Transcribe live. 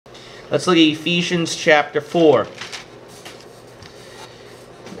Let's look at Ephesians chapter 4.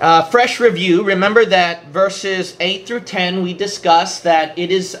 Fresh review. Remember that verses 8 through 10, we discussed that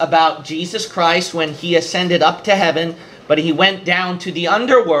it is about Jesus Christ when he ascended up to heaven, but he went down to the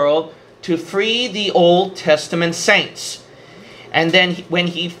underworld to free the Old Testament saints. And then when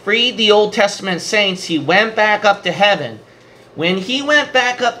he freed the Old Testament saints, he went back up to heaven. When he went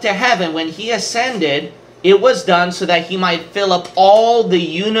back up to heaven, when he ascended, it was done so that he might fill up all the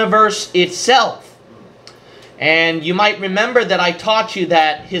universe itself. And you might remember that I taught you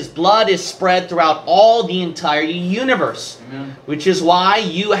that his blood is spread throughout all the entire universe. Amen. Which is why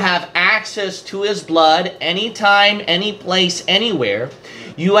you have access to his blood anytime, any place, anywhere.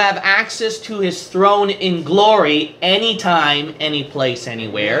 You have access to his throne in glory anytime, any place,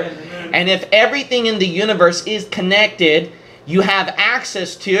 anywhere. Amen. And if everything in the universe is connected, you have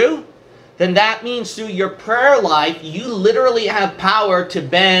access to, then that means through your prayer life, you literally have power to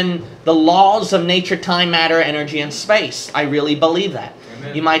bend the laws of nature, time, matter, energy, and space. I really believe that.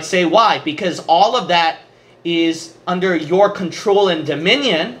 Amen. You might say, why? Because all of that is under your control and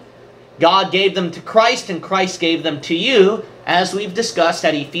dominion. God gave them to Christ, and Christ gave them to you, as we've discussed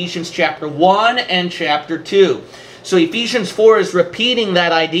at Ephesians chapter 1 and chapter 2. So Ephesians 4 is repeating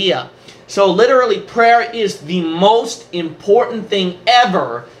that idea. So literally, prayer is the most important thing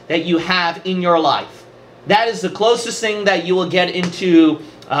ever that you have in your life. That is the closest thing that you will get into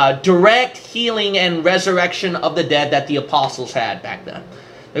direct healing and resurrection of the dead that the apostles had back then.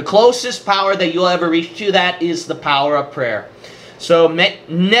 The closest power that you'll ever reach to that is the power of prayer. So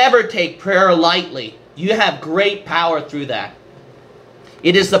never take prayer lightly. You have great power through that.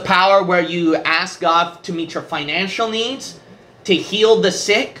 It is the power where you ask God to meet your financial needs, to heal the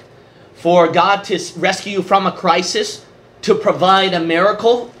sick, for God to rescue you from a crisis, to provide a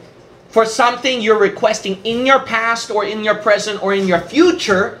miracle, for something you're requesting in your past or in your present or in your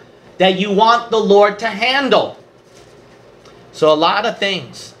future that you want the Lord to handle. So a lot of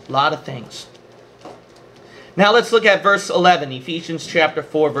things, Now let's look at verse 11, Ephesians chapter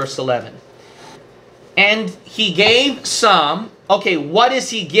 4, verse 11. And he gave some, okay, what is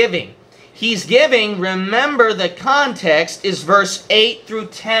he giving? He's giving, remember the context is verse 8 through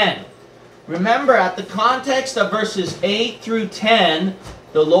 10. Remember, at the context of verses 8 through 10,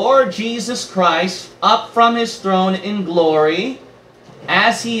 the Lord Jesus Christ, up from his throne in glory,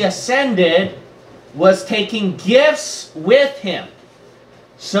 as he ascended, was taking gifts with him.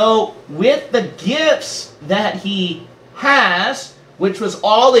 So, with the gifts that he has, which was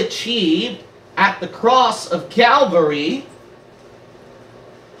all achieved at the cross of Calvary,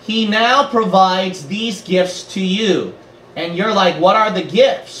 he now provides these gifts to you. And you're like, what are the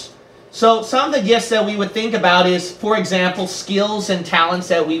gifts? So some of the gifts that we would think about is, for example, skills and talents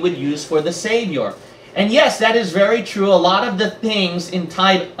that we would use for the Savior. And yes, that is very true. A lot of the things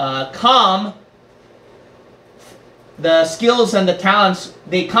the skills and the talents,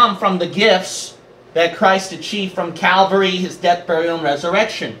 they come from the gifts that Christ achieved from Calvary, his death, burial, and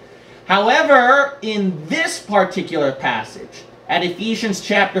resurrection. However, in this particular passage, at Ephesians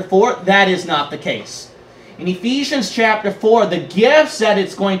chapter 4, that is not the case. In Ephesians chapter 4, the gifts that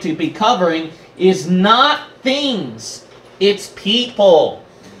it's going to be covering is not things, it's people.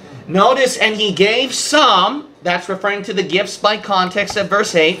 Notice, and he gave some, that's referring to the gifts by context of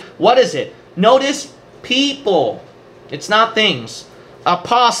verse 8. What is it? Notice, people. It's not things.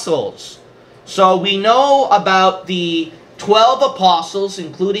 Apostles. So we know about the 12 apostles,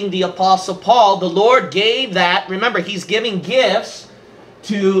 including the apostle Paul. The Lord gave that. Remember, he's giving gifts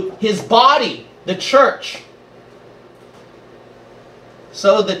to his body, the church.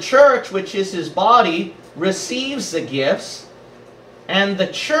 So the church, which is his body, receives the gifts, and the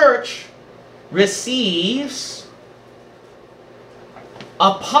church receives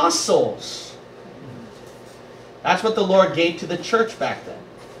apostles. That's what the Lord gave to the church back then.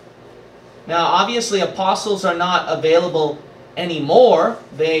 Now, obviously, apostles are not available anymore.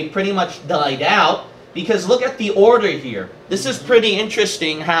 They pretty much died out. Because look at the order here. This is pretty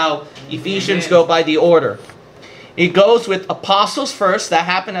interesting how Ephesians go by the order. It goes with apostles first. That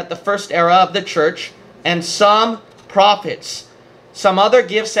happened at the first era of the church. And some prophets. Some other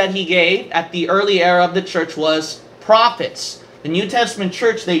gifts that he gave at the early era of the church was prophets. The New Testament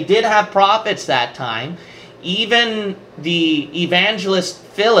church, they did have prophets that time. Even the evangelist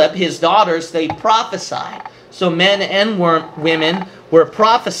Philip, his daughters, they prophesied. So men and women were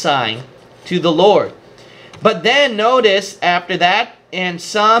prophesying to the Lord. But then notice after that, and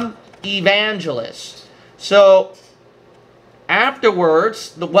some evangelists. So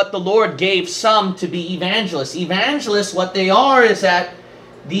afterwards, what the Lord gave some to be evangelists. Evangelists, what they are is that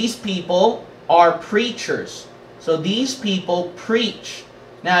these people are preachers. So these people preach.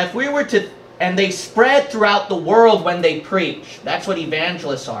 Now, if we were to, and they spread throughout the world when they preach. That's what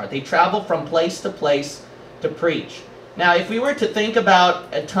evangelists are. They travel from place to place to preach. Now, if we were to think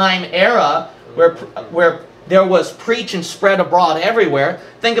about a time era where there was preach and spread abroad everywhere,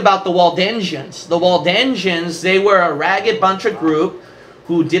 think about the Waldensians. The Waldensians, they were a ragged bunch of group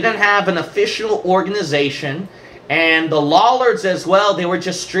who didn't have an official organization, and the Lollards as well, they were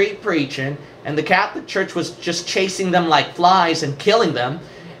just street preaching, and the Catholic Church was just chasing them like flies and killing them.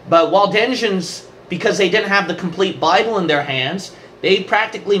 But Waldensians, because they didn't have the complete Bible in their hands, they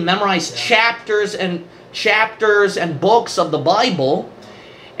practically memorized chapters and books of the Bible,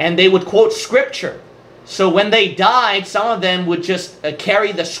 and they would quote scripture. So when they died, some of them would just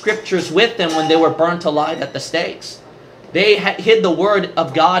carry the scriptures with them when they were burnt alive at the stakes. They hid the word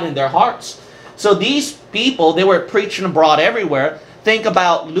of God in their hearts. So these people, they were preaching abroad everywhere. Think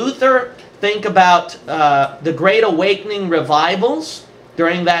about Luther. Think about the Great Awakening revivals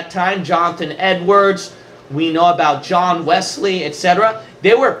during that time. Jonathan Edwards. We know about John Wesley, etc.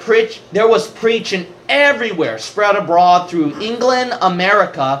 There was preaching everywhere, spread abroad through England,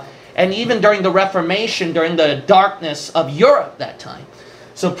 America, and even during the Reformation, during the darkness of Europe that time.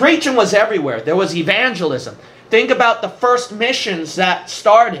 So preaching was everywhere. There was evangelism. Think about the first missions that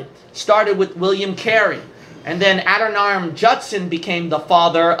started with William Carey. And then Adoniram Judson became the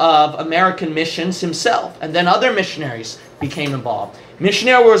father of American missions himself. And then other missionaries became involved.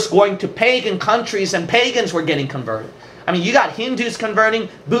 Missionaries was going to pagan countries, and pagans were getting converted. I mean, you got Hindus converting,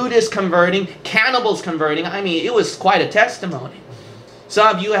 Buddhists converting, cannibals converting. I mean, it was quite a testimony.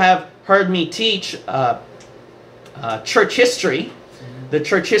 Some of you have heard me teach church history, the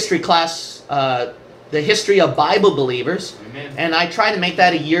church history class, the history of Bible believers. Amen. And I try to make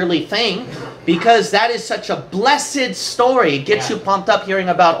that a yearly thing because that is such a blessed story. It gets you pumped up hearing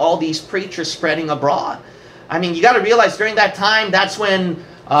about all these preachers spreading abroad. I mean, you got to realize during that time, that's when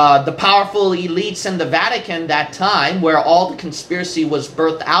the powerful elites in the Vatican, that time where all the conspiracy was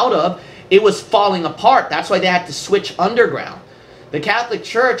birthed out of, it was falling apart. That's why they had to switch underground. The Catholic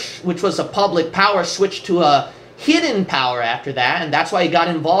Church, which was a public power, switched to a hidden power after that, and that's why he got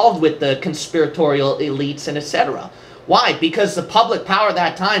involved with the conspiratorial elites and etc. Why? Because the public power at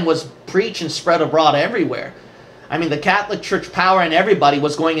that time was preached and spread abroad everywhere. I mean, the Catholic Church power and everybody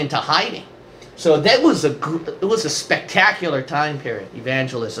was going into hiding. So that was it was a spectacular time period,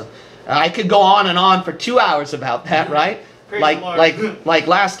 evangelism. I could go on and on for 2 hours about that, right? Like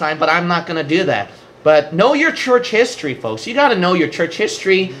last time, but I'm not going to do that. But know your church history, folks. You got to know your church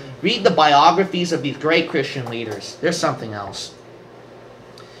history. Read the biographies of these great Christian leaders. There's something else.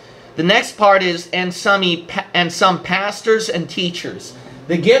 The next part is, and some pastors and teachers.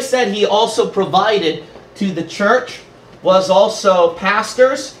 The gifts that he also provided to the church was also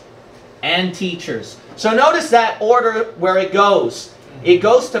pastors and teachers. So notice that order where it goes. It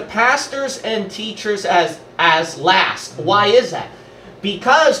goes to pastors and teachers as last. Why is that?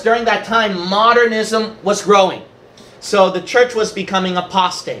 Because during that time, modernism was growing. So the church was becoming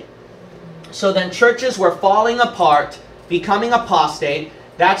apostate. So then churches were falling apart, becoming apostate.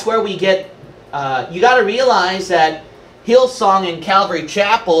 That's where we get, you got to realize that Hillsong and Calvary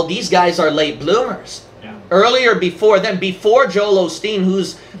Chapel, these guys are late bloomers. Yeah. Earlier before Joel Osteen,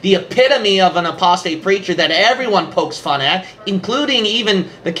 who's the epitome of an apostate preacher that everyone pokes fun at, including even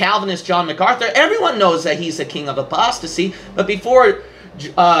the Calvinist John MacArthur, everyone knows that he's the king of apostasy. But before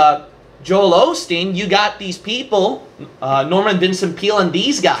Joel Osteen, you got these people, Norman Vincent Peale and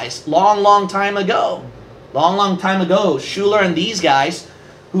these guys, long time ago. Long time ago, Schuller and these guys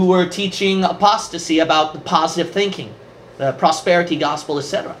who were teaching apostasy about the positive thinking, the prosperity gospel,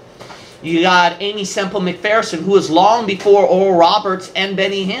 etc. You got Amy Semple McPherson, who was long before Oral Roberts and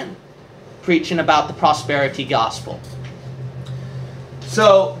Benny Hinn, preaching about the prosperity gospel.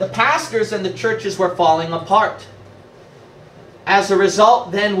 So the pastors and the churches were falling apart. As a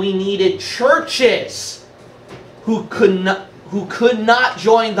result, then we needed churches who could not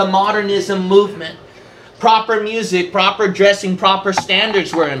join the modernism movement. Proper music, proper dressing, proper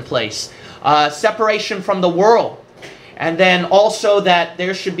standards were in place. Separation from the world. And then also that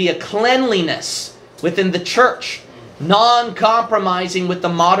there should be a cleanliness within the church, non-compromising with the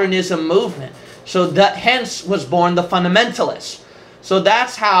modernism movement. So that hence was born the fundamentalists. So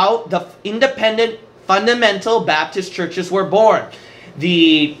that's how the independent fundamental Baptist churches were born.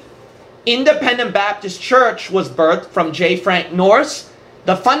 The Independent Baptist Church was birthed from J. Frank Norris.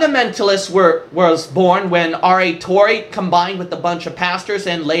 The fundamentalists was born when R.A. Torrey combined with a bunch of pastors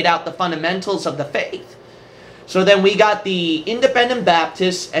and laid out the fundamentals of the faith. So then we got the Independent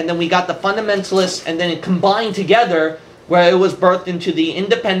Baptists, and then we got the fundamentalists, and then it combined together where it was birthed into the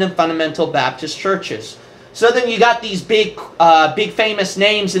Independent Fundamental Baptist churches. So then you got these big famous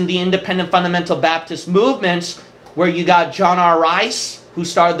names in the independent fundamental Baptist movements, where you got John R. Rice, who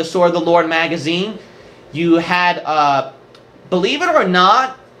started the Sword of the Lord magazine. You had, believe it or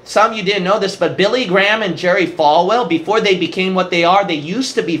not, some of you didn't know this, but Billy Graham and Jerry Falwell, before they became what they are, they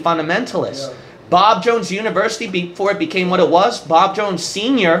used to be fundamentalists. Yeah. Bob Jones University, before it became what it was, Bob Jones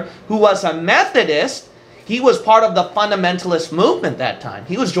Sr., who was a Methodist, he was part of the fundamentalist movement that time.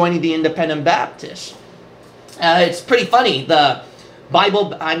 He was joining the Independent Baptists. It's pretty funny. The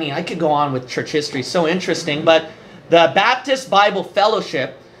Bible, I mean, I could go on with church history, so interesting, but the Baptist Bible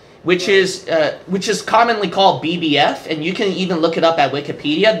Fellowship, which is commonly called BBF, and you can even look it up at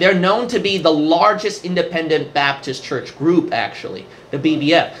Wikipedia. They're known to be the largest independent Baptist church group, actually. The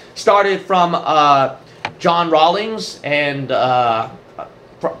BBF started from John Rawlings, and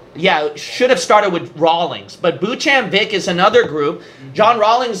yeah, it should have started with Rawlings, but Buchan Vic is another group. John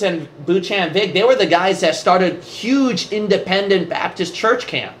Rawlings and Buchan Vic, they were the guys that started huge independent Baptist church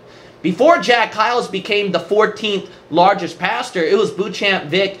camp. Before Jack Hyles became the 14th largest pastor, it was Buchan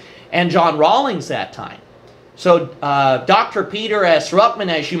Vic and John Rawlings that time. So Dr. Peter S. Ruckman,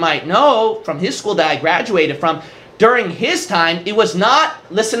 as you might know, from his school that I graduated from, during his time, it was not,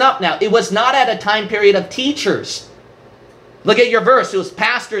 listen up now, it was not at a time period of teachers. Look at your verse, it was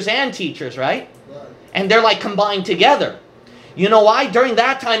pastors and teachers, right? And they're like combined together. You know why? During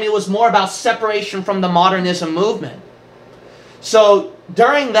that time, it was more about separation from the modernism movement. So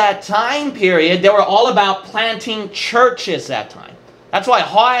during that time period, they were all about planting churches that time. That's why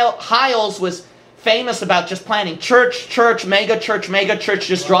Hyles was famous about just planting church, mega church,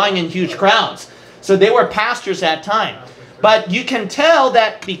 just drawing in huge crowds. So they were pastors at that time. But you can tell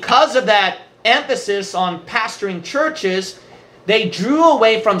that because of that emphasis on pastoring churches, they drew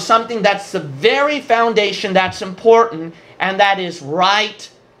away from something that's the very foundation that's important, and that is right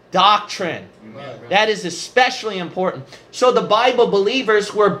doctrine. That is especially important. So the Bible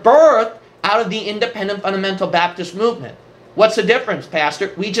believers were birthed out of the independent fundamental Baptist movement. What's the difference,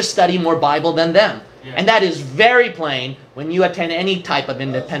 Pastor? We just study more Bible than them. Yeah. And that is very plain when you attend any type of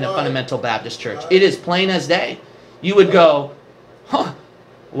independent fundamental Baptist church. It is plain as day. You would go, huh,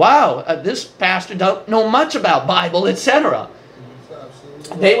 wow, this pastor don't know much about Bible, etc.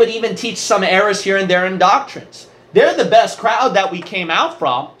 They would even teach some errors here and there in doctrines. They're the best crowd that we came out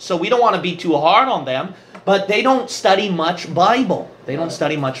from, so we don't want to be too hard on them, but they don't study much Bible. They don't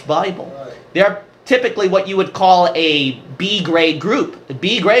study much Bible. They're typically what you would call a B grade group. The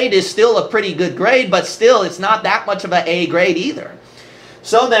B grade is still a pretty good grade, but still it's not that much of an A grade either.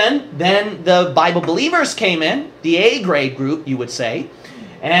 So then the Bible believers came in, the A grade group, you would say,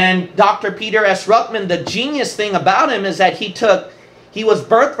 and Dr. Peter S. Ruckman, the genius thing about him is that he was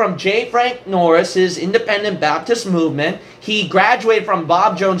birthed from J. Frank Norris's Independent Baptist movement. He graduated from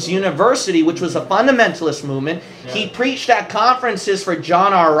Bob Jones University, which was a fundamentalist movement. Yeah. He preached at conferences for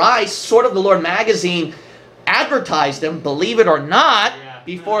John R. Rice. Sword of the Lord magazine advertised him, believe it or not,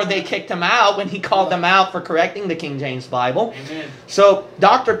 before they kicked him out when he called them out for correcting the King James Bible. Amen. So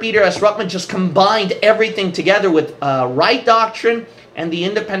Dr. Peter S. Ruckman just combined everything together with right doctrine and the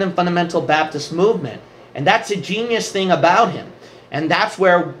Independent Fundamental Baptist movement. And that's a genius thing about him. And that's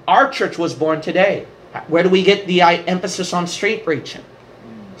where our church was born today. Where do we get the emphasis on street preaching?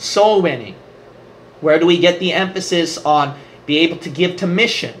 Soul winning. Where do we get the emphasis on be able to give to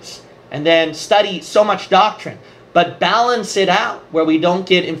missions? And then study so much doctrine. But balance it out where we don't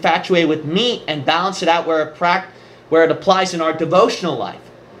get infatuated with meat, and balance it out where it applies in our devotional life.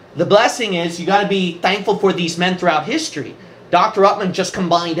 The blessing is you got to be thankful for these men throughout history. Dr. Ruckman just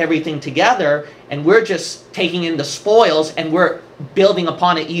combined everything together, and we're just taking in the spoils, and we're building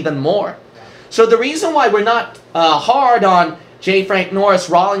upon it even more. So the reason why we're not hard on J. Frank Norris,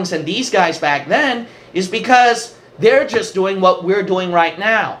 Rawlings, and these guys back then is because they're just doing what we're doing right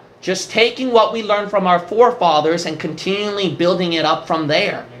now. Just taking what we learned from our forefathers and continually building it up from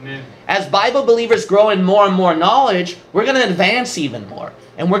there. Amen. As Bible believers grow in more and more knowledge, we're going to advance even more.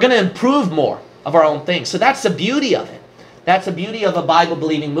 And we're going to improve more of our own things. So that's the beauty of it. That's the beauty of a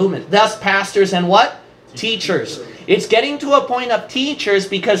Bible-believing movement. Thus, pastors and what? Teachers. It's getting to a point of teachers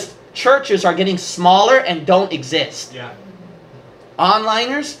because churches are getting smaller and don't exist. Yeah.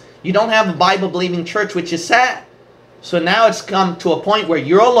 Onliners, you don't have a Bible-believing church, which is sad. So now it's come to a point where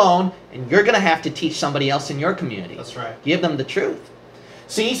you're alone and you're going to have to teach somebody else in your community. That's right. Give them the truth.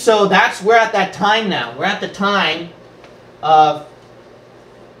 See, so we're at that time now. We're at the time of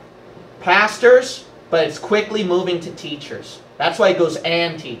pastors, but it's quickly moving to teachers. That's why it goes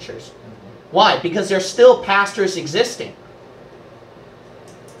and teachers. Why? Because there's still pastors existing.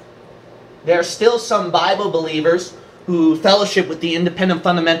 There are still some Bible believers who fellowship with the Independent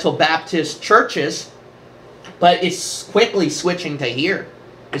Fundamental Baptist churches, But it's quickly switching to here.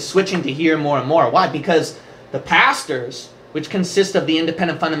 It's switching to here more and more. Why? Because the pastors, which consist of the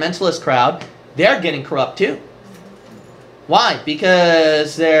independent fundamentalist crowd, they're getting corrupt too. Why?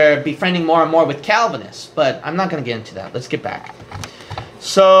 Because they're befriending more and more with Calvinists. But I'm not going to get into that. Let's get back.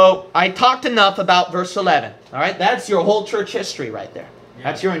 So I talked enough about verse 11. All right? That's your whole church history right there.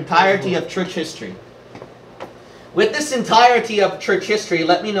 That's your entirety of church history. With this entirety of church history,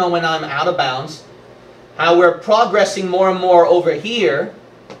 let me know when I'm out of bounds. How we're progressing more and more over here.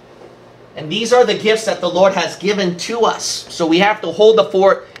 And these are the gifts that the Lord has given to us. So we have to hold the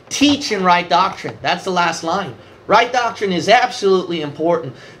fort, teach in right doctrine. That's the last line. Right doctrine is absolutely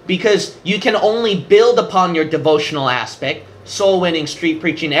important because you can only build upon your devotional aspect, soul winning, street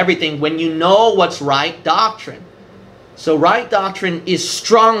preaching, everything, when you know what's right doctrine. So right doctrine is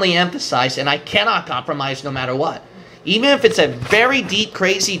strongly emphasized, and I cannot compromise no matter what. Even if it's a very deep,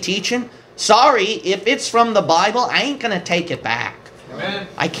 crazy teaching, sorry, if it's from the Bible, I ain't going to take it back. Amen.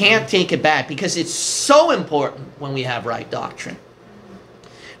 I can't take it back because it's so important when we have right doctrine.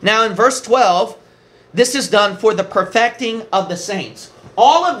 Now in verse 12, this is done for the perfecting of the saints.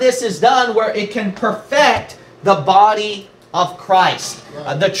 All of this is done where it can perfect the body of Christ.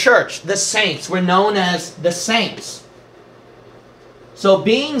 The church, the saints. We're known as the saints. So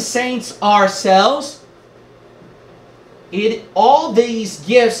being saints ourselves, all these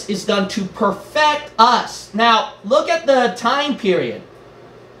gifts is done to perfect us. Now, look at the time period.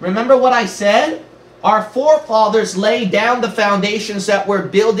 Remember what I said? Our forefathers laid down the foundations that we're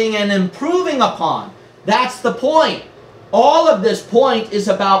building and improving upon. That's the point. All of this point is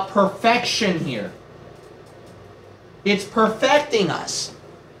about perfection here. It's perfecting us.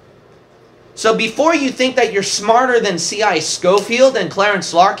 So before you think that you're smarter than C.I. Scofield and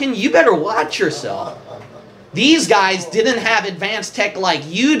Clarence Larkin, you better watch yourself. These guys didn't have advanced tech like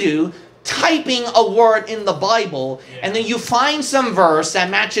you do, typing a word in the Bible, and then you find some verse that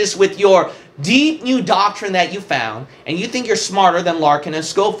matches with your deep new doctrine that you found, and you think you're smarter than Larkin and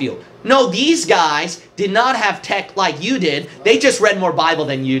Scofield. No, these guys did not have tech like you did. They just read more Bible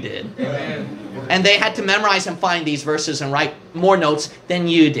than you did. Amen. And they had to memorize and find these verses and write more notes than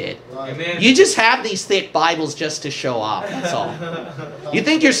you did. Amen. You just have these thick Bibles just to show off, that's all. You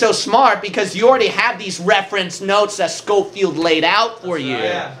think you're so smart because you already have these reference notes that Scofield laid out for you.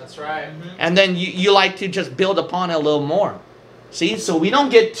 Yeah, that's right. And then you like to just build upon it a little more. See, so we don't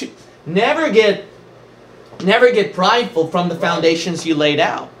get to, never get prideful from the foundations you laid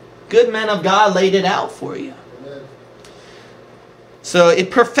out. Good men of God laid it out for you. So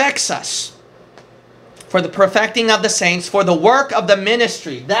it perfects us. For the perfecting of the saints, for the work of the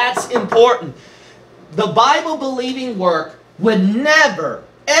ministry. That's important. The Bible-believing work would never,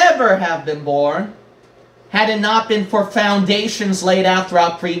 ever have been born had it not been for foundations laid out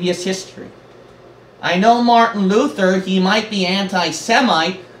throughout previous history. I know Martin Luther, he might be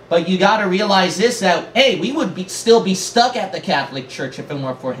anti-Semite, but you got to realize this, that, hey, we would still be stuck at the Catholic Church if it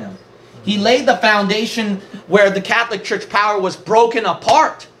weren't for him. He laid the foundation where the Catholic Church power was broken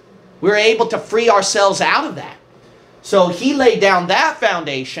apart. We were able to free ourselves out of that. So he laid down that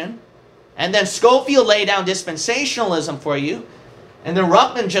foundation, and then Scofield laid down dispensationalism for you, and then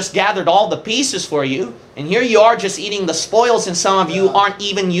Ruckman just gathered all the pieces for you, and here you are just eating the spoils, and some of you aren't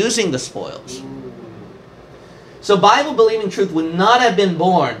even using the spoils. So Bible-believing truth would not have been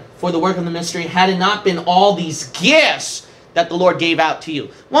born for the work of the ministry had it not been all these gifts that the Lord gave out to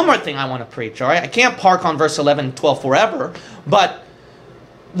you. One more thing I want to preach, all right? I can't park on verse 11 and 12 forever, but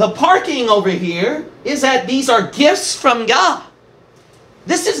the parking over here is that these are gifts from God.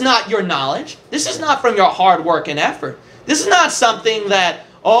 This is not your knowledge. This is not from your hard work and effort. This is not something that,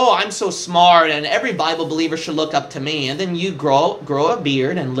 oh, I'm so smart and every Bible believer should look up to me. And then you grow a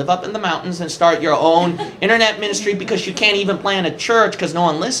beard and live up in the mountains and start your own internet ministry because you can't even plant a church because no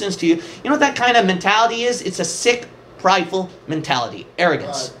one listens to you. You know what that kind of mentality is? It's a sick, prideful mentality.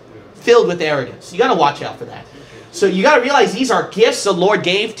 Arrogance. Filled with arrogance. You got to watch out for that. So you got to realize these are gifts the Lord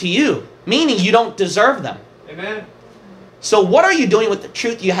gave to you, meaning you don't deserve them. Amen. So what are you doing with the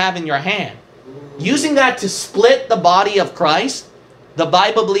truth you have in your hand? Using that to split the body of Christ, the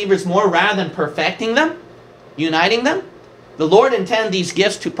Bible believers more, rather than perfecting them, uniting them? The Lord intended these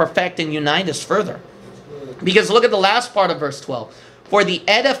gifts to perfect and unite us further. Because look at the last part of verse 12. For the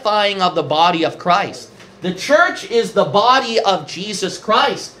edifying of the body of Christ. The church is the body of Jesus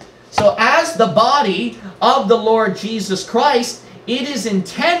Christ. So as the body of the Lord Jesus Christ, it is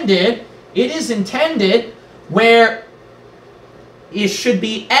intended where it should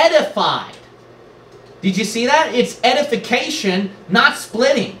be edified. Did you see that? It's edification, not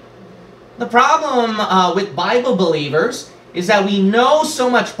splitting. The problem with Bible believers is that we know so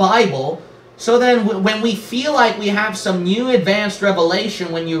much Bible, So then when we feel like we have some new advanced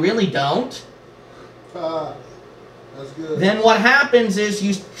revelation when you really don't, that's good. Then what happens is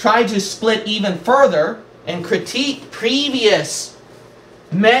you try to split even further and critique previous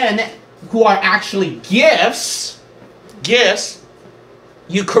men who are actually gifts.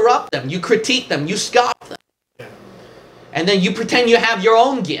 You corrupt them, you critique them, you scoff them. And then you pretend you have your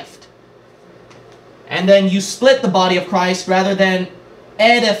own gift. And then you split the body of Christ rather than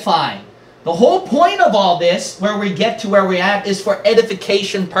edifying. The whole point of all this, where we get to where we're at, is for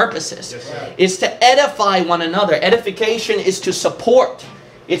edification purposes. Yes, it's to edify one another. Edification is to support.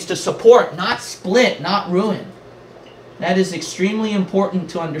 It's to support, not split, not ruin. That is extremely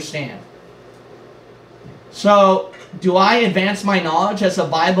important to understand. So, do I advance my knowledge as a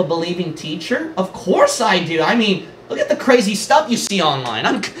Bible-believing teacher? Of course I do. I mean, look at the crazy stuff you see online.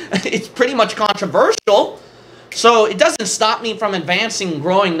 It's pretty much controversial. So it doesn't stop me from advancing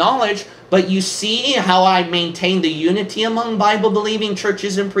growing knowledge, but you see how I maintain the unity among Bible-believing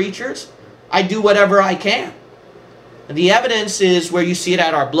churches and preachers? I do whatever I can. And the evidence is where you see it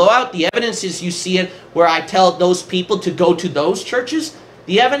at our blowout. The evidence is you see it where I tell those people to go to those churches.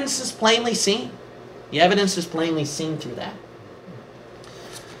 The evidence is plainly seen. The evidence is plainly seen through that.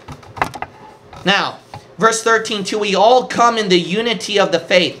 Now, verse 13, till we all come in the unity of the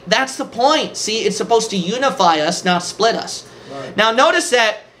faith. That's the point. See, it's supposed to unify us, not split us. Right. Now, notice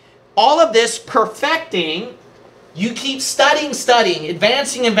that all of this perfecting, you keep studying,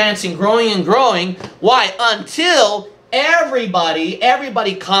 advancing, growing and growing. Why? Until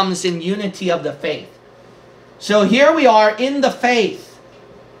everybody comes in unity of the faith. So here we are in the faith.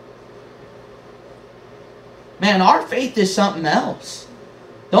 Man, our faith is something else.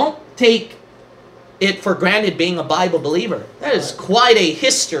 Don't take it for granted being a Bible believer. That is quite a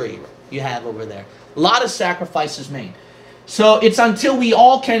history you have over there. A lot of sacrifices made. So it's until we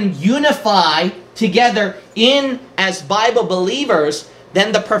all can unify together in as Bible believers,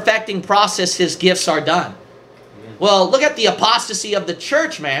 then the perfecting process, His gifts are done. Well, look at the apostasy of the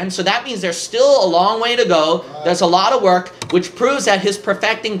church, man. So that means there's still a long way to go. There's a lot of work, which proves that His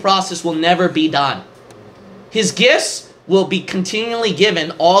perfecting process will never be done. His gifts will be continually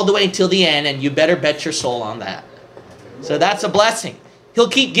given all the way till the end, and you better bet your soul on that. So that's a blessing. He'll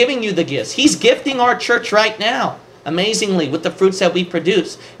keep giving you the gifts. He's gifting our church right now, amazingly, with the fruits that we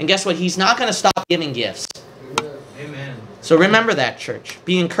produce. And guess what? He's not going to stop giving gifts. Amen. So remember that, church.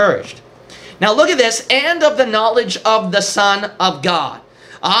 Be encouraged. Now look at this. And of the knowledge of the Son of God.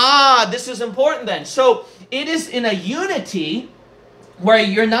 This is important then. So it is in a unity where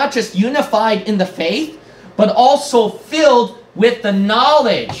you're not just unified in the faith, but also filled with the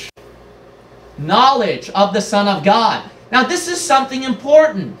knowledge of the Son of God. Now this is something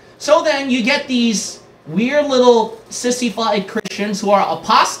important. So then you get these weird little sissified Christians who are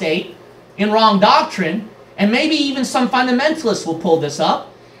apostate in wrong doctrine, and maybe even some fundamentalists will pull this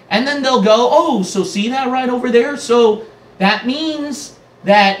up, and then they'll go, oh, so see that right over there? So that means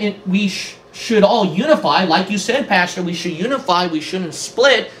that we should all unify. Like you said, Pastor, we should unify, we shouldn't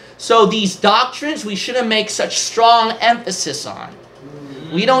split. So these doctrines we shouldn't make such strong emphasis on.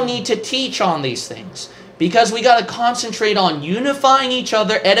 We don't need to teach on these things because we got to concentrate on unifying each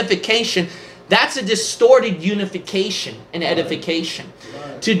other, edification. That's a distorted unification and edification.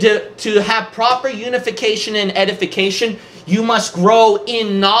 Right. To have proper unification and edification, you must grow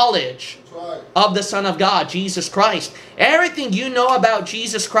in knowledge of the Son of God, Jesus Christ. Everything you know about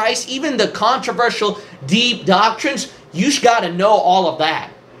Jesus Christ, even the controversial deep doctrines, you got to know all of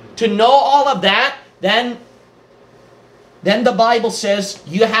that. To know all of that, then the Bible says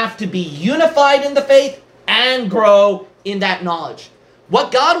you have to be unified in the faith and grow in that knowledge.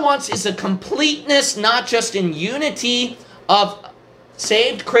 What God wants is a completeness, not just in unity of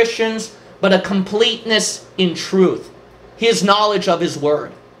saved Christians, but a completeness in truth. His knowledge of His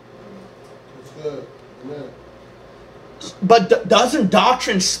Word. That's good. Amen. But doesn't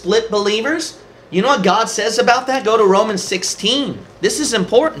doctrine split believers? You know what God says about that? Go to Romans 16. This is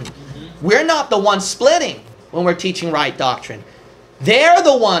important. We're not the ones splitting when we're teaching right doctrine. They're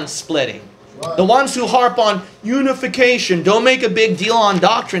the ones splitting. Right. The ones who harp on unification, don't make a big deal on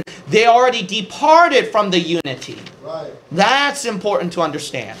doctrine. They already departed from the unity. Right. That's important to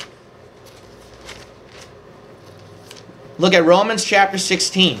understand. Look at Romans chapter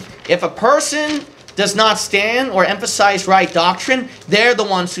 16. If a person does not stand or emphasize right doctrine, they're the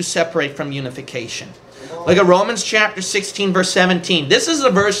ones who separate from unification. Look at Romans chapter 16, verse 17. This is a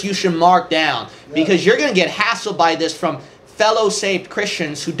verse you should mark down because you're going to get hassled by this from fellow saved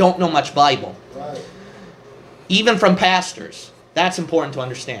Christians who don't know much Bible. Right. Even from pastors. That's important to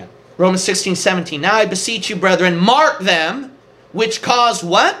understand. Romans 16, 17. Now I beseech you, brethren, mark them which cause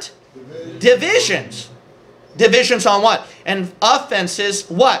what? Divisions. Divisions on what? And offenses,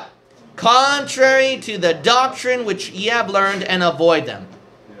 what? Contrary to the doctrine which ye have learned, and avoid them.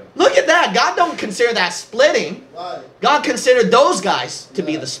 Look at that. God don't consider that splitting. God considered those guys to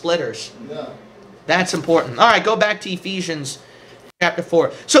be the splitters. That's important. All right, go back to Ephesians chapter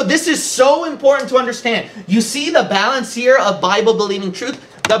 4. So this is so important to understand. You see the balance here of Bible-believing truth?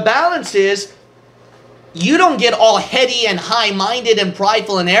 The balance is you don't get all heady and high-minded and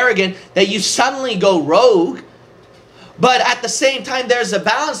prideful and arrogant that you suddenly go rogue. But at the same time, there's a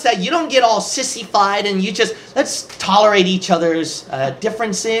balance that you don't get all sissified and you just, let's tolerate each other's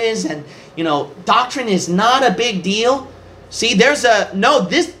differences. And, you know, doctrine is not a big deal. See, there's a, no,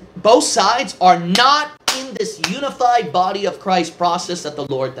 both sides are not in this unified body of Christ process that the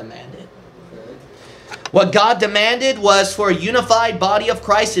Lord demanded. What God demanded was for a unified body of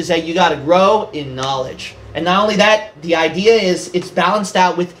Christ is that you got to grow in knowledge. And not only that, the idea is it's balanced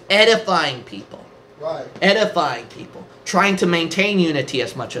out with edifying people. Right. Edifying people. Trying to maintain unity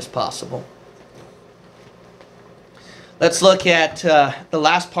as much as possible. Let's look at the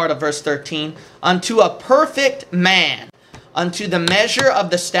last part of verse 13. Unto a perfect man, unto the measure of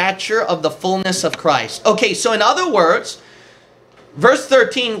the stature of the fullness of Christ. Okay, so in other words, verse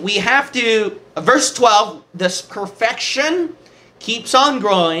 13, we have to, verse 12, this perfection keeps on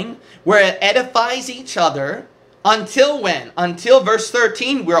growing, where it edifies each other, until when? Until verse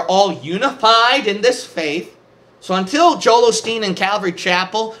 13, we're all unified in this faith. So until Joel Osteen and Calvary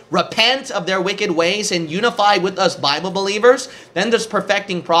Chapel repent of their wicked ways and unify with us Bible believers, then this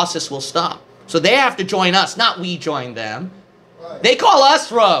perfecting process will stop. So they have to join us, not we join them. Right. They call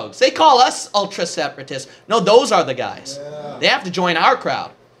us rogues. They call us ultra-separatists. No, those are the guys. Yeah. They have to join our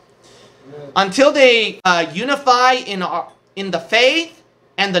crowd. Yeah. Until they unify in the faith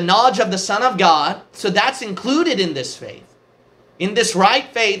and the knowledge of the Son of God. So that's included in this faith. In this right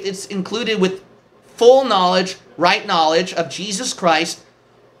faith, it's included with full knowledge, right knowledge of Jesus Christ.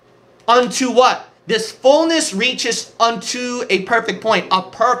 Unto what? This fullness reaches unto a perfect point, a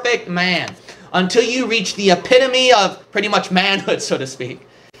perfect man. Until you reach the epitome of pretty much manhood, so to speak.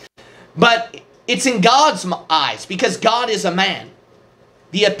 But it's in God's eyes, because God is a man.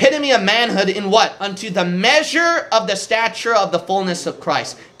 The epitome of manhood in what? Unto the measure of the stature of the fullness of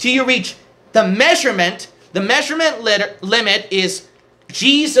Christ. Till you reach the measurement limit is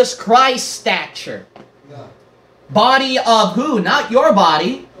Jesus Christ's stature. Yeah. Body of who? Not your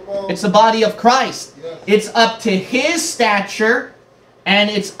body. It's the body of Christ. Yes. It's up to His stature, and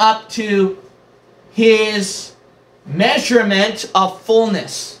it's up to His measurement of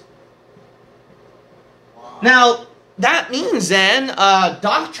fullness. Wow. Now, that means then,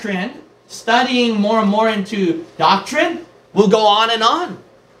 doctrine, studying more and more into doctrine, will go on and on.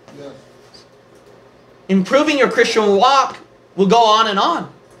 Yes. Improving your Christian walk will go on and on.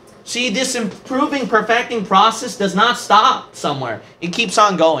 See, this improving, perfecting process does not stop somewhere. It keeps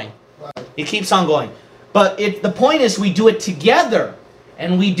on going. Right. It keeps on going. But the point is we do it together.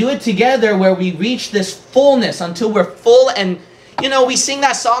 And we do it together where we reach this fullness until we're full. And, you know, we sing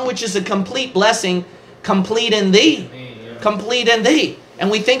that song which is a complete blessing, complete in Thee. Yeah. Complete in Thee. And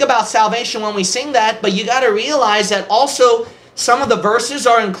we think about salvation when we sing that, but you got to realize that also some of the verses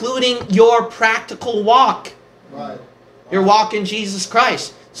are including your practical walk. Right. Your walk in Jesus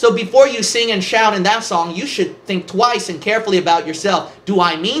Christ. So before you sing and shout in that song, you should think twice and carefully about yourself. Do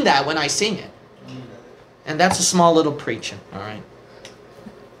I mean that when I sing it? And that's a small little preaching. All right.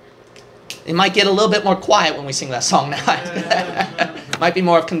 It might get a little bit more quiet when we sing that song now. Might be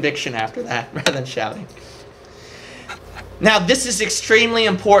more of conviction after that rather than shouting. Now this is extremely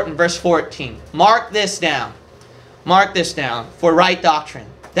important. Verse 14. Mark this down. Mark this down for right doctrine.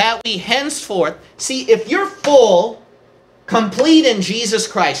 That we henceforth, see, if you're full, complete in Jesus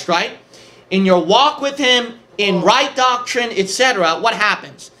Christ, right? In your walk with Him, in right doctrine, etc., what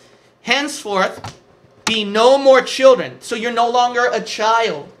happens? Henceforth, be no more children. So you're no longer a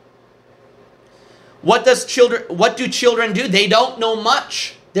child. What do children do? They don't know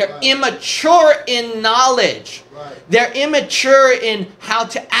much. They're immature in knowledge. Right. They're immature in how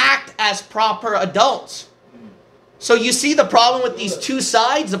to act as proper adults. So you see the problem with these two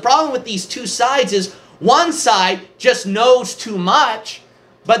sides? The problem with these two sides is one side just knows too much,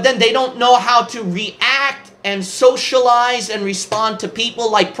 but then they don't know how to react and socialize and respond to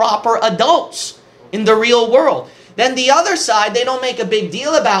people like proper adults in the real world. Then the other side, they don't make a big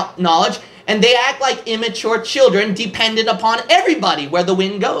deal about knowledge, and they act like immature children dependent upon everybody where the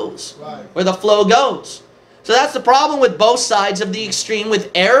wind goes, where the flow goes. So that's the problem with both sides of the extreme,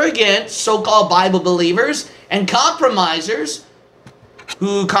 with arrogant so-called Bible believers and compromisers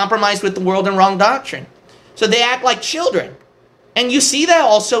who compromise with the world and wrong doctrine. So they act like children. And you see that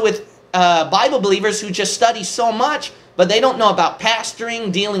also with Bible believers who just study so much, but they don't know about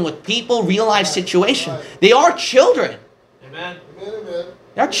pastoring, dealing with people, real life situation. They are children. Amen.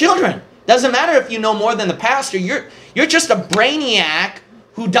 They're children. Doesn't matter if you know more than the pastor. You're just a brainiac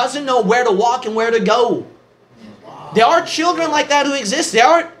who doesn't know where to walk and where to go. There are children like that who exist. There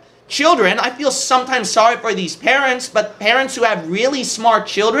are children. I feel sometimes sorry for these parents, but parents who have really smart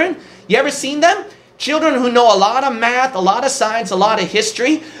children, you ever seen them? Children who know a lot of math, a lot of science, a lot of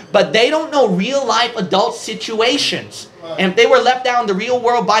history, but they don't know real life adult situations. And if they were left out in the real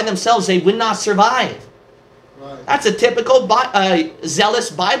world by themselves, they would not survive. That's a typical zealous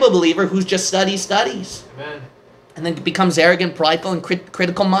Bible believer who's just studies. Amen. And then becomes arrogant, prideful, and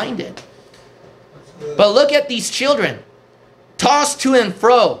critical minded. But look at these children. Tossed to and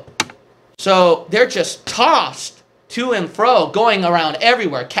fro. So they're just tossed to and fro, going around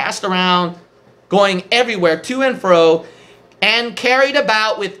everywhere, cast around, going everywhere, to and fro, and carried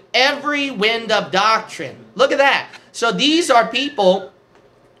about with every wind of doctrine. Look at that. So these are people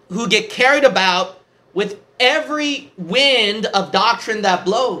who get carried about with every wind of doctrine that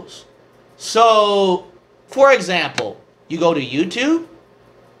blows. So, for example, you go to YouTube,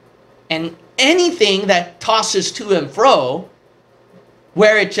 and anything that tosses to and fro,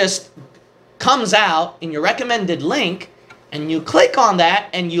 where it just comes out in your recommended link, and you click on that,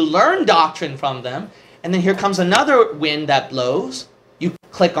 and you learn doctrine from them, and then here comes another wind that blows. You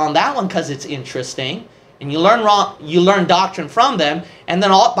click on that one because it's interesting, and you learn doctrine from them, and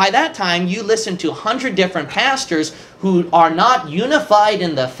then by that time you listen to 100 different pastors who are not unified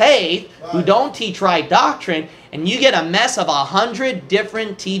in the faith, who don't teach right doctrine, and you get a mess of 100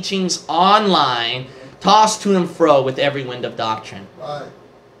 different teachings online, tossed to and fro with every wind of doctrine.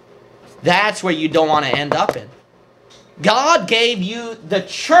 That's where you don't want to end up in. God gave you the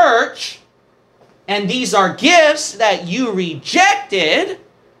church, and these are gifts that you rejected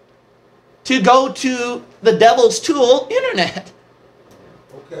to go to the devil's tool, internet.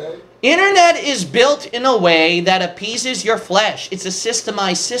 Okay. Internet is built in a way that appeases your flesh. It's a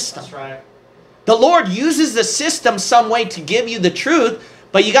systemized system. That's right. The Lord uses the system some way to give you the truth,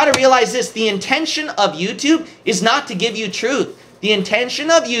 but you got to realize this. The intention of YouTube is not to give you truth. The intention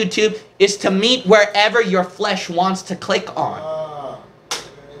of YouTube is to meet wherever your flesh wants to click on. Okay.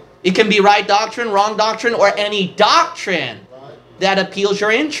 It can be right doctrine, wrong doctrine, or any doctrine that appeals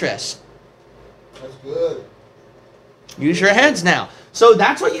your interest. That's good. Use your heads now. So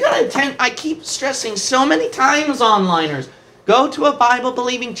that's what you got to attend. I keep stressing so many times, onliners. Go to a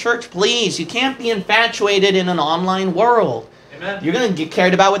Bible-believing church, please. You can't be infatuated in an online world. Amen. You're going to get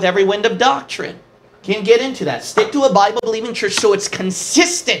carried about with every wind of doctrine. Can't get into that. Stick to a Bible-believing church so it's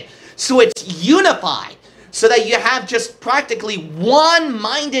consistent, so it's unified, so that you have just practically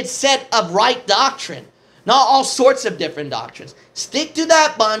one-minded set of right doctrine. Not all sorts of different doctrines. Stick to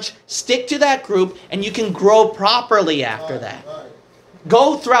that bunch, stick to that group, and you can grow properly after that.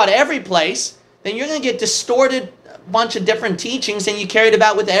 Go throughout every place, then you're going to get distorted bunch of different teachings, and you carried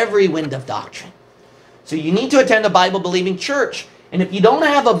about with every wind of doctrine. So you need to attend a Bible-believing church. And if you don't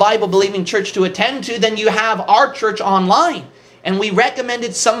have a Bible-believing church to attend to, then you have our church online. And we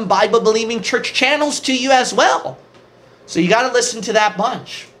recommended some Bible-believing church channels to you as well. So you got to listen to that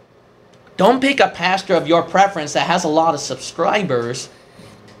bunch. Don't pick a pastor of your preference that has a lot of subscribers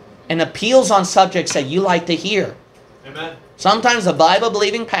and appeals on subjects that you like to hear. Amen. Sometimes a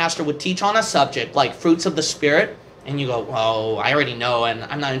Bible-believing pastor would teach on a subject like fruits of the Spirit, and you go, "Oh, I already know, and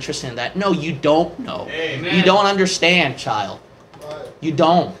I'm not interested in that." No, you don't know. Amen. You don't understand, child. You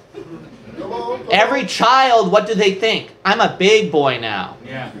don't. Come on. Every child, what do they think? I'm a big boy now.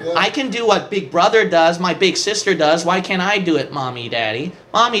 Yeah. I can do what big brother does, my big sister does. Why can't I do it, mommy, daddy?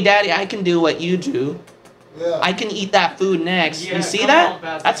 Mommy, daddy, I can do what you do. Yeah. I can eat that food next. Yeah, You see come that? on,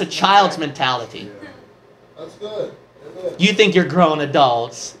 Pastor. That's a child's mentality. That's good. Amen. You think you're grown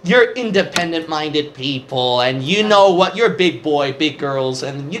adults. You're independent-minded people, and you know what. You're big boy, big girls,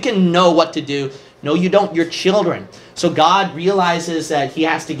 and you can know what to do. No, you don't. You're children. So God realizes that He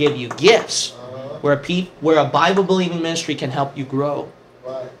has to give you gifts where a Bible-believing ministry can help you grow.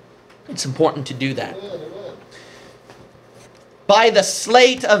 Right. It's important to do that. Amen. Amen. By the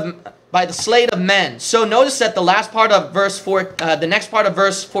slate of men. So notice that the last part of verse 4, the next part of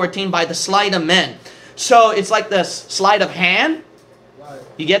verse 14, by the sleight of men. So it's like the sleight of hand. Right.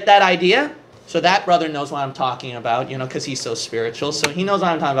 You get that idea? So that brother knows what I'm talking about, because he's so spiritual. So he knows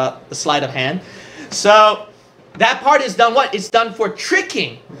what I'm talking about, the sleight of hand. So that part is done what? It's done for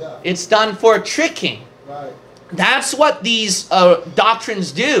tricking. Yeah. It's done for tricking. Right. That's what these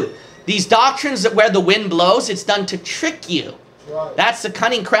doctrines do. These doctrines that where the wind blows, it's done to trick you. Right. That's the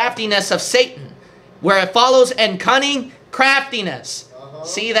cunning craftiness of Satan. Where it follows and cunning craftiness. Uh-huh.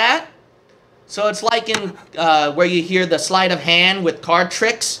 See that? So it's like in where you hear the sleight of hand with card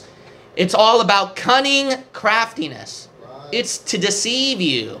tricks. It's all about cunning craftiness. Right. It's to deceive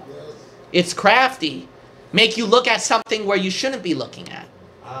you. Yes. It's crafty. Make you look at something where you shouldn't be looking at.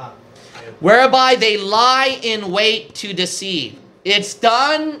 Whereby they lie in wait to deceive. It's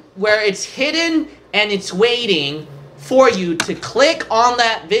done where it's hidden and it's waiting for you to click on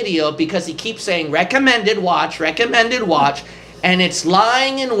that video because he keeps saying recommended watch, and it's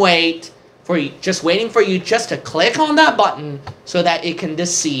lying in wait for you, just waiting for you just to click on that button so that it can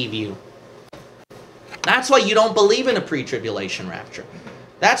deceive you. That's why you don't believe in a pre-tribulation rapture.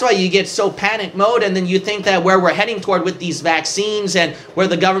 That's why you get so panic mode, and then you think that where we're heading toward with these vaccines and where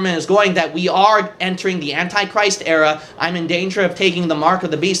the government is going, that we are entering the Antichrist era. I'm in danger of taking the mark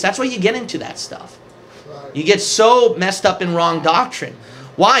of the beast. That's why you get into that stuff. Right. You get so messed up in wrong doctrine.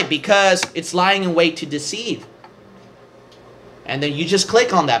 Why? Because it's lying in wait to deceive. And then you just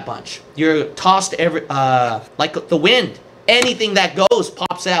click on that bunch. You're tossed like the wind. Anything that goes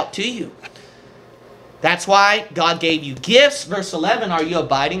pops out to you. That's why God gave you gifts. Verse 11, are you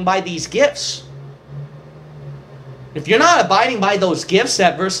abiding by these gifts? If you're not abiding by those gifts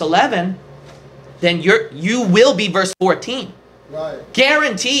at verse 11, then you will be verse 14. Right.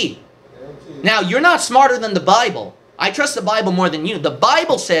 Guaranteed. Guaranteed. Now, you're not smarter than the Bible. I trust the Bible more than you. The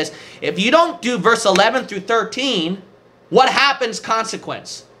Bible says, if you don't do verse 11 through 13, what happens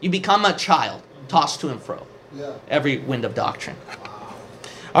consequence? You become a child, tossed to and fro. Yeah. Every wind of doctrine.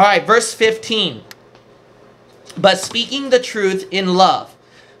 All right, verse 15. But speaking the truth in love.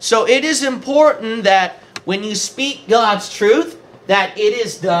 So it is important that when you speak God's truth, that it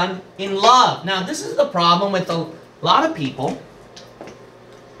is done in love. Now, this is the problem with a lot of people,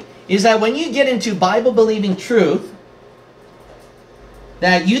 is that when you get into Bible-believing truth,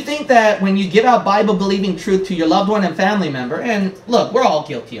 that you think that when you give out Bible-believing truth to your loved one and family member, and look, we're all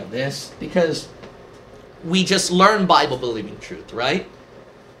guilty of this, because we just learn Bible-believing truth, right?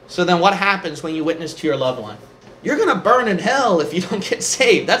 So then what happens when you witness to your loved one? You're going to burn in hell if you don't get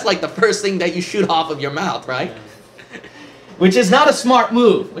saved. That's like the first thing that you shoot off of your mouth, right? Which is not a smart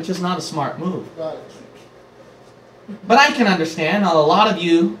move. Right. But I can understand. A lot of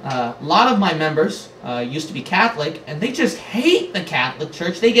you, a lot of my members used to be Catholic, and they just hate the Catholic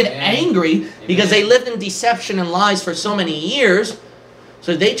Church. They get angry because they lived in deception and lies for so many years.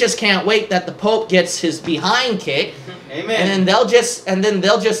 So they just can't wait that the Pope gets his behind kicked. Amen. And then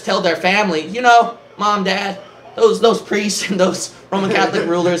they'll just tell their family, you know, Mom, Dad, those priests and those Roman Catholic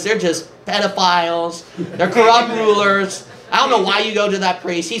rulers, they're just pedophiles. They're corrupt rulers. I don't know why you go to that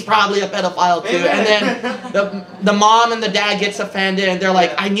priest. He's probably a pedophile too. And then the mom and the dad gets offended, and they're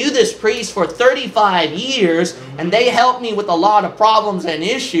like, I knew this priest for 35 years, and they helped me with a lot of problems and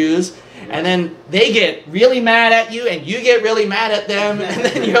issues. And then they get really mad at you, and you get really mad at them, and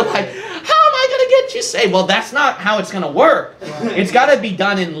then you're like, how am I going to get you saved? Well, that's not how it's going to work. It's got to be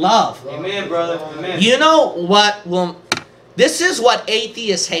done in love. Amen, brother. Amen. You know what will... This is what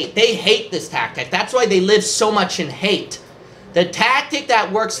atheists hate. They hate this tactic. That's why they live so much in hate. The tactic that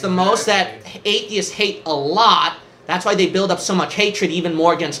works the most, that atheists hate a lot, that's why they build up so much hatred, even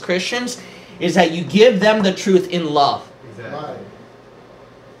more against Christians, is that you give them the truth in love. Right.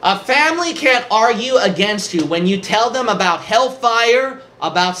 A family can't argue against you when you tell them about hellfire,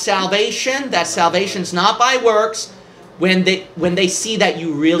 about salvation, that salvation's not by works, when they see that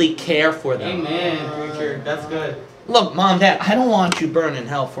you really care for them. Amen, preacher. That's good. Look, Mom, Dad, I don't want you burn in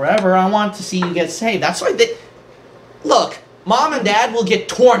hell forever. I want to see you get saved. That's why they... Look, Mom and Dad will get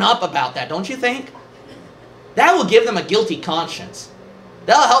torn up about that, don't you think? That will give them a guilty conscience.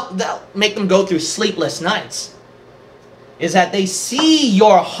 That'll make them go through sleepless nights. Is that they see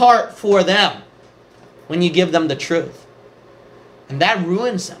your heart for them when you give them the truth. And that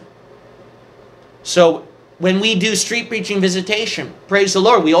ruins them. So when we do street preaching visitation, praise the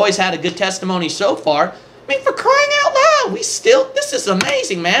Lord, we always had a good testimony so far. I mean, for crying out loud, this is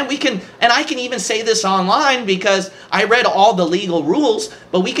amazing, man. And I can even say this online because I read all the legal rules,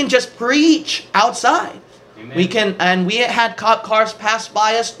 but we can just preach outside. Amen. We had cop cars pass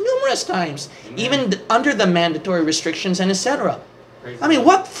by us numerous times, Amen. even under the mandatory restrictions and etc. I mean,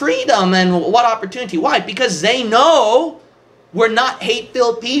 what freedom and what opportunity. Why? Because they know we're not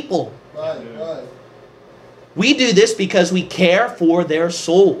hate-filled people. Right. Right. We do this because we care for their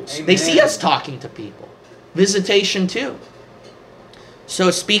souls. Amen. They see us talking to people. Visitation too. So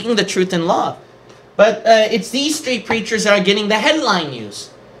speaking the truth in love. But it's these street preachers that are getting the headline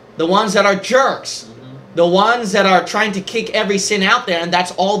news. The ones that are jerks. The ones that are trying to kick every sin out there, and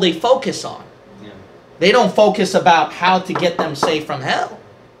that's all they focus on. Yeah. They don't focus about how to get them safe from hell.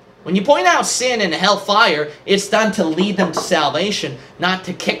 When you point out sin and hellfire, it's done to lead them to salvation, not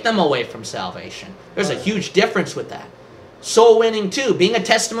to kick them away from salvation. There's a huge difference with that. Soul winning too, being a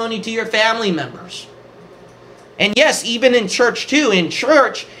testimony to your family members. And yes, even in church too. In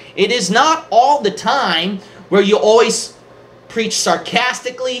church, it is not all the time where you always preach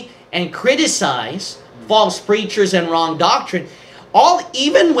sarcastically and criticize false preachers and wrong doctrine.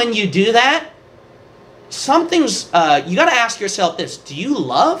 Even when you do that, something's, you got to ask yourself this. Do you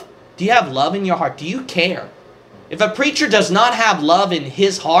love? Do you have love in your heart? Do you care? If a preacher does not have love in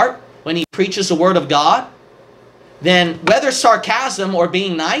his heart when he preaches the word of God, then whether sarcasm or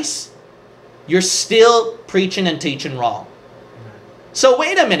being nice, you're still preaching and teaching wrong. So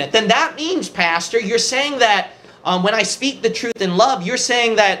wait a minute. Then that means, Pastor, you're saying that when I speak the truth in love, you're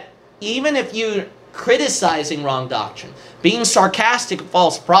saying that even if you're criticizing wrong doctrine, being sarcastic of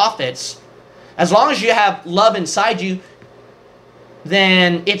false prophets, as long as you have love inside you,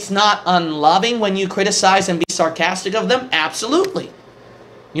 then it's not unloving when you criticize and be sarcastic of them? Absolutely.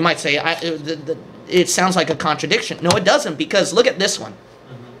 You might say, it sounds like a contradiction. No, it doesn't, because look at this one.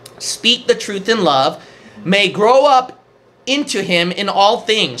 Speak the truth in love, may grow up into him in all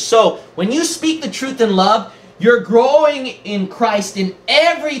things. So when you speak the truth in love, you're growing in Christ in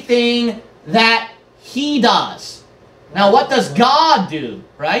everything that he does. Now, what does God do,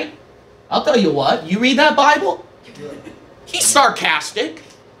 right? I'll tell you what. You read that Bible? He's sarcastic.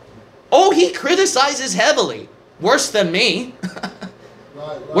 Oh, he criticizes heavily. Worse than me.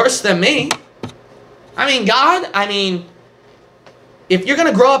 Worse than me. I mean, God, if you're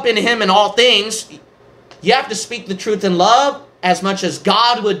going to grow up in him in all things, you have to speak the truth in love as much as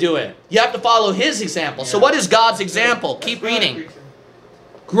God would do it. You have to follow his example. So what is God's example? Keep reading.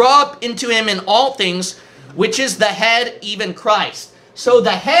 Grow up into him in all things, which is the head, even Christ. So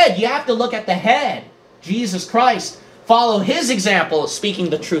the head, you have to look at the head, Jesus Christ. Follow his example of speaking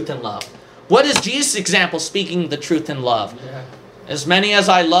the truth in love. What is Jesus' example speaking the truth in love? As many as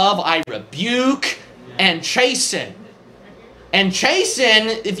I love, I rebuke and chasten. And chasten,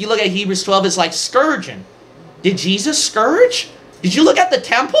 if you look at Hebrews 12, is like scourging. Did Jesus scourge? Did you look at the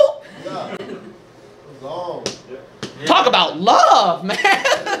temple? Yeah. Talk about love, man.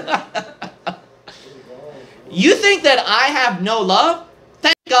 You think that I have no love?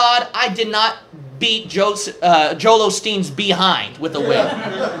 Thank God I did not beat Joel Osteen's behind with a whip.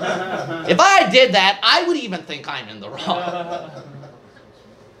 If I did that, I would even think I'm in the wrong.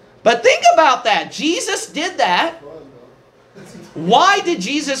 But think about that. Jesus did that. Why did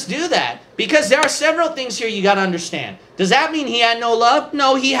Jesus do that? Because there are several things here you got to understand. Does that mean he had no love?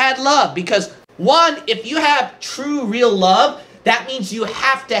 No, he had love. Because one, if you have true, real love, that means you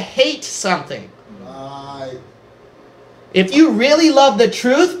have to hate something. If you really love the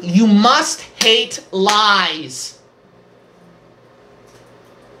truth, you must hate lies.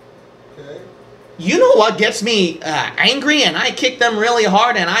 Okay. You know what gets me angry and I kick them really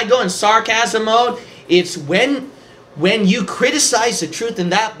hard and I go in sarcasm mode? It's when you criticize the truth in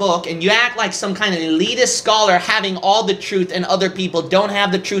that book and you act like some kind of elitist scholar having all the truth and other people don't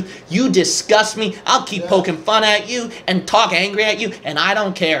have the truth. You disgust me. I'll keep poking fun at you and talk angry at you and I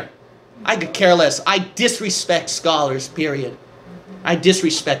don't care. I could care less. I disrespect scholars, period. I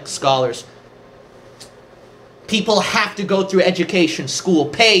disrespect scholars. People have to go through education, school,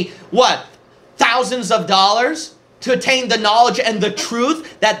 pay what? Thousands of dollars to attain the knowledge and the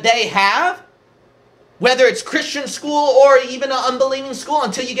truth that they have? Whether it's Christian school or even an unbelieving school,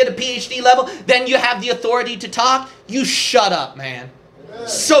 until you get a PhD level, then you have the authority to talk. You shut up, man. Amen.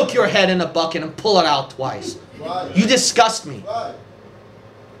 Soak your head in a bucket and pull it out twice. Right. You disgust me. Right.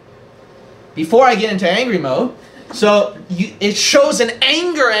 Before I get into angry mode, so it shows an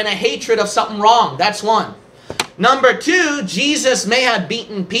anger and a hatred of something wrong. That's one. Number two, Jesus may have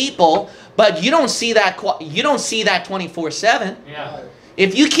beaten people, but you don't see that 24/7. Yeah. Right.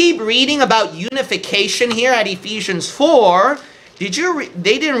 If you keep reading about unification here at Ephesians 4, they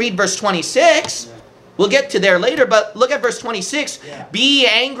didn't read verse 26. Yeah. We'll get to there later, but look at verse 26. Yeah. Be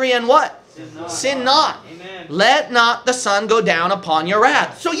angry and what? Sin not. Sin not. Amen. Let not the sun go down upon your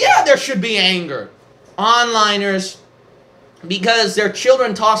wrath. So yeah, there should be anger. Onliners, because their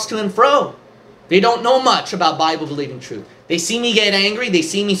children tossed to and fro. They don't know much about Bible-believing truth. They see me get angry. They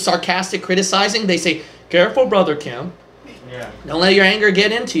see me sarcastic, criticizing. They say, careful, Brother Kim. Yeah. Don't let your anger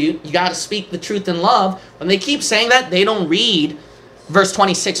get into you. You got to speak the truth in love. When they keep saying that, they don't read verse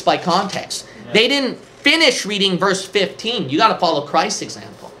 26 by context. Yeah. They didn't finish reading verse 15. You got to follow Christ's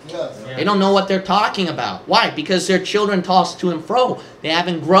example. Yes. Yeah. They don't know what they're talking about. Why? Because their children tossed to and fro. They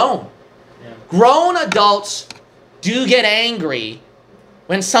haven't grown. Yeah. Grown adults do get angry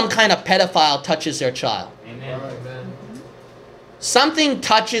when some kind of pedophile touches their child. Amen. Right. something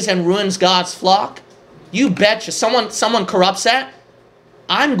touches and ruins God's flock, you betcha someone corrupts that,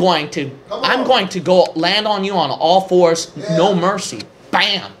 I'm going to go land on you on all fours, no mercy.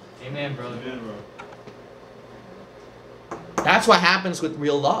 Bam. Amen, brother. That's what happens with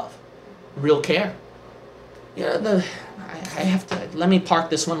real love, real care. I have to, let me park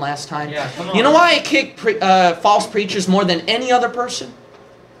this one last time. Yeah, come on. You know why I kick false preachers more than any other person?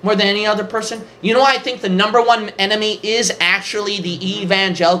 More than any other person? You know why I think the number one enemy is actually the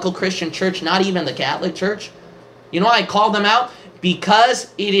evangelical Christian church, not even the Catholic Church? You know why I call them out?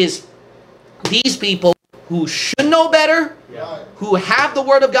 Because it is these people who should know better, who have the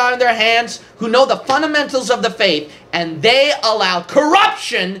Word of God in their hands, who know the fundamentals of the faith, and they allow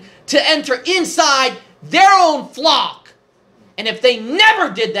corruption to enter inside their own flock. And if they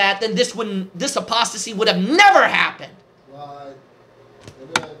never did that, then this apostasy would have never happened. Right.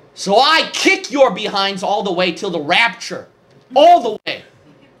 Amen. So I kick your behinds all the way till the rapture. All the way.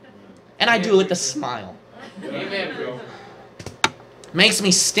 And I do it with a smile. Amen, bro. Makes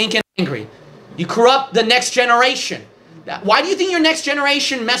me stinking angry. You corrupt the next generation. Why do you think your next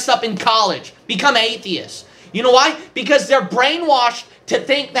generation mess up in college? Become atheists. You know why? Because they're brainwashed to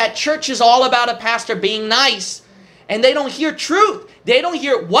think that church is all about a pastor being nice. And they don't hear truth. They don't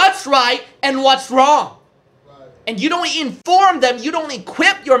hear what's right and what's wrong. Right. And you don't inform them. You don't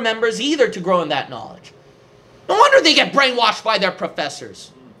equip your members either to grow in that knowledge. No wonder they get brainwashed by their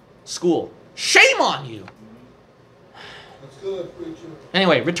professors. School. Shame on you. That's good, preacher.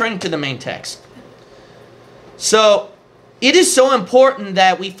 Anyway, returning to the main text. So, it is so important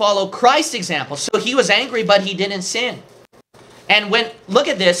that we follow Christ's example. So he was angry, but he didn't sin. And look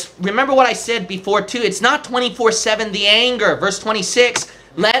at this. Remember what I said before too. It's not 24/7 the anger. Verse 26,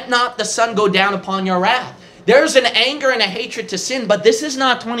 let not the sun go down upon your wrath. There's an anger and a hatred to sin, but this is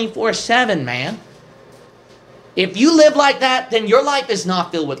not 24/7, man. If you live like that, then your life is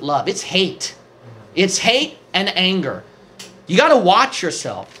not filled with love. It's hate. It's hate and anger. You got to watch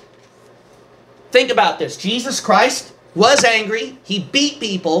yourself. Think about this. Jesus Christ was angry. He beat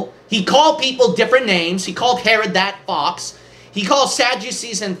people. He called people different names. He called Herod that fox. He called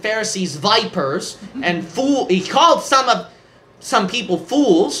Sadducees and Pharisees vipers and fool. He called some people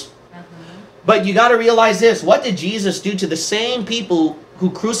fools. But you got to realize this. What did Jesus do to the same people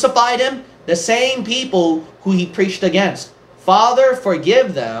who crucified him? The same people who he preached against. Father,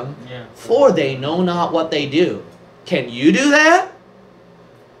 forgive them, for they know not what they do. Can you do that?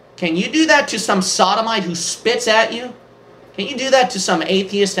 Can you do that to some sodomite who spits at you? Can you do that to some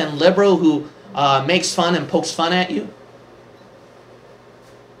atheist and liberal who makes fun and pokes fun at you?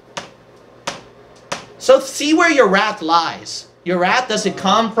 So see where your wrath lies. Your wrath, does it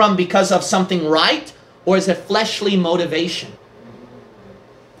come from because of something right, or is it fleshly motivation?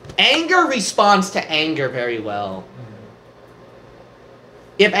 Anger responds to anger very well.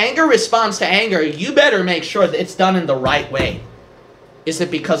 If anger responds to anger, you better make sure that it's done in the right way. Is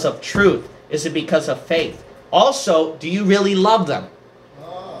it because of truth? Is it because of faith? Also, do you really love them?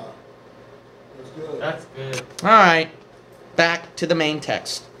 Ah, that's good. That's good. All right, back to the main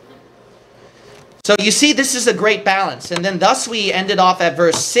text. So you see, this is a great balance. And then thus we ended off at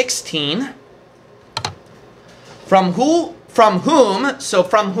verse 16. From whom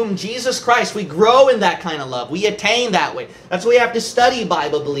Jesus Christ, we grow in that kind of love. We attain that way. That's why we have to study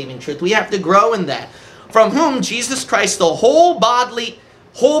Bible-believing truth. We have to grow in that. From whom Jesus Christ, the whole body,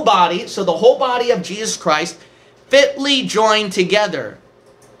 so the whole body of Jesus Christ, fitly joined together.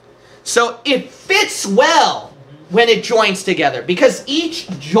 So it fits well when it joins together, because each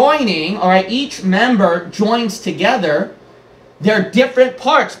joining, all right, each member joins together. They're different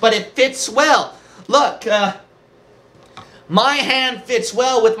parts, but it fits well. Look, my hand fits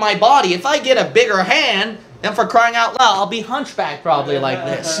well with my body. If I get a bigger hand, then for crying out loud, I'll be hunchback probably like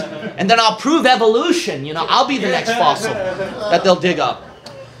this. And then I'll prove evolution. You know, I'll be the next fossil that they'll dig up.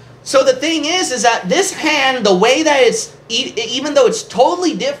 So the thing is that this hand, the way that it's, even though it's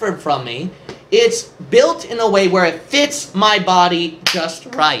totally different from me, it's built in a way where it fits my body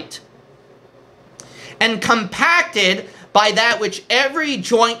just right. And compacted by that which every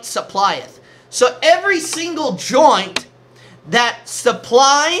joint supplieth. So every single joint that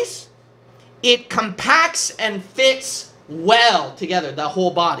supplies, it compacts and fits well together, the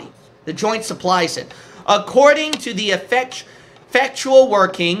whole body. The joint supplies it. According to the effectual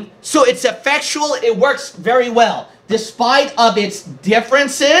working. So it's effectual, it works very well. Despite of its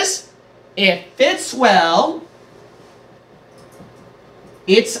differences, it fits well.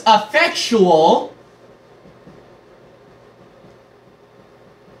 It's effectual.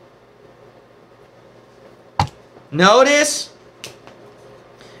 Notice,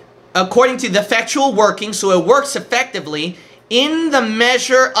 according to the effectual working, so it works effectively in the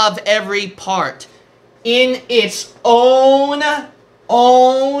measure of every part, in its own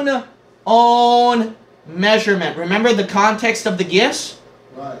measurement. Remember the context of the gifts?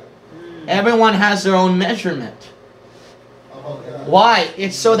 Right. Everyone has their own measurement. How about that? Why?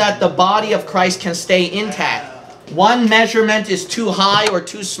 It's so that the body of Christ can stay intact. One measurement is too high or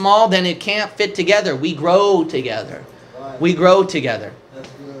too small, then it can't fit together. We grow together. Right. We grow together. That's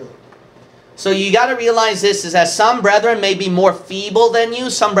good. So you got to realize this is that some brethren may be more feeble than you,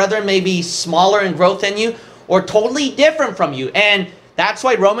 some brethren may be smaller in growth than you, or totally different from you. And that's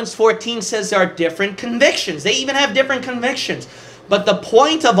why Romans 14 says there are different convictions. They even have different convictions. But the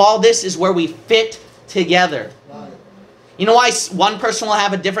point of all this is where we fit together. Right. You know why one person will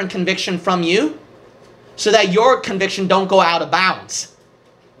have a different conviction from you? So that your conviction don't go out of bounds.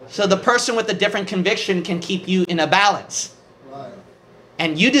 So the person with a different conviction can keep you in a balance. Right.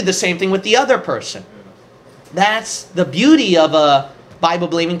 And you do the same thing with the other person. That's the beauty of a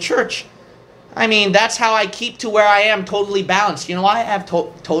Bible-believing church. I mean, that's how I keep to where I am totally balanced. You know why? I have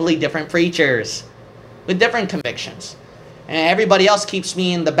totally different preachers with different convictions. And everybody else keeps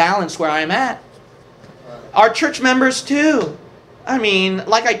me in the balance where I'm at. Right. Our church members too. I mean,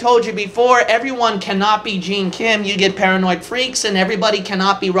 like I told you before, everyone cannot be Gene Kim. You get paranoid freaks, and everybody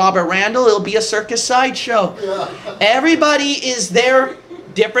cannot be Robert Randall. It'll be a circus sideshow. Yeah. Everybody is their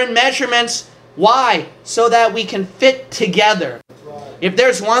different measurements. Why? So that we can fit together. Right. If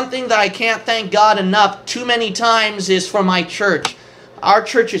there's one thing that I can't thank God enough too many times is for my church. Our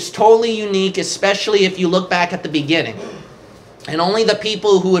church is totally unique, especially if you look back at the beginning. And only the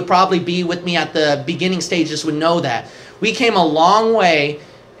people who would probably be with me at the beginning stages would know that. We came a long way,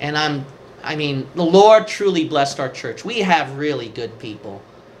 and I mean, the Lord truly blessed our church. We have really good people.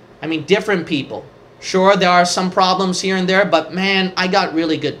 I mean, different people. Sure, there are some problems here and there, but man, I got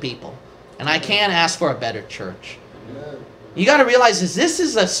really good people. And I can't ask for a better church. Amen. You got to realize this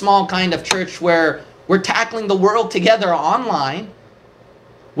is a small kind of church where we're tackling the world together online,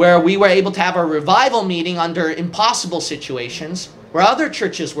 where we were able to have a revival meeting under impossible situations, where other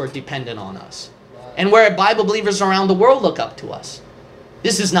churches were dependent on us. And where Bible believers around the world look up to us.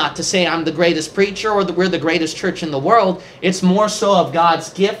 This is not to say I'm the greatest preacher or that we're the greatest church in the world. It's more so of God's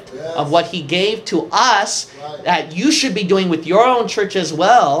gift, of what He gave to us, that you should be doing with your own church as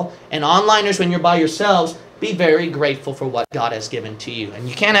well. And onliners, when you're by yourselves, be very grateful for what God has given to you. And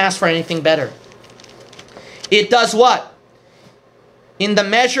you can't ask for anything better. It does what? In the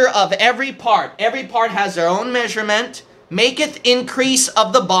measure of every part. Every part has their own measurement. Maketh increase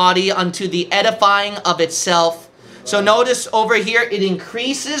of the body unto the edifying of itself. So notice over here, it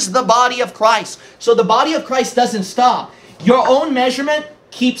increases the body of Christ. So the body of Christ doesn't stop. Your own measurement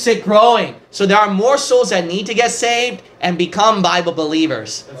keeps it growing. So there are more souls that need to get saved and become Bible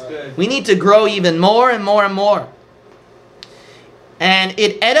believers. That's good. We need to grow even more and more and more. And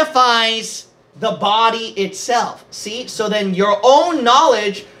it edifies the body itself. See? So then your own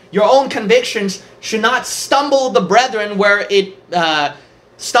knowledge, your own convictions should not stumble the brethren where it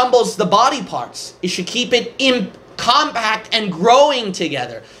stumbles the body parts. It should keep it compact and growing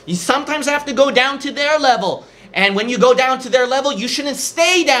together. You sometimes have to go down to their level. And when you go down to their level, you shouldn't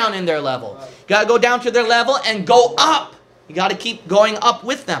stay down in their level. You got to go down to their level and go up. You got to keep going up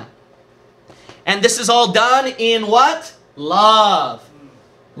with them. And this is all done in what? Love.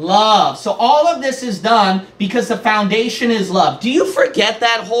 Love. So all of this is done because the foundation is love. Do you forget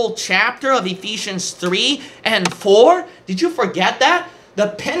that whole chapter of Ephesians 3 and 4? Did you forget that?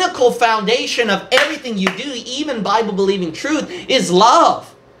 The pinnacle foundation of everything you do, even Bible-believing truth, is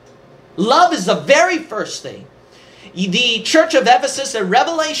love. Love is the very first thing. The church of Ephesus in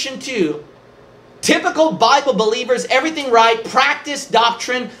Revelation 2, typical Bible believers, everything right, practice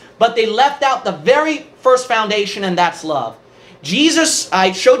doctrine, but they left out the very first foundation, and that's love. Jesus,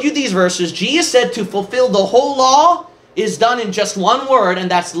 I showed you these verses. Jesus said to fulfill the whole law is done in just one word,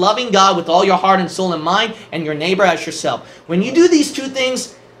 and that's loving God with all your heart and soul and mind, and your neighbor as yourself. When you do these two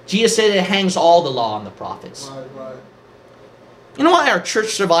things, Jesus said it hangs all the law on the prophets. Right, right. You know why our church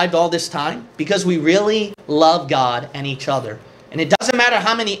survived all this time? Because we really love God and each other. And it doesn't matter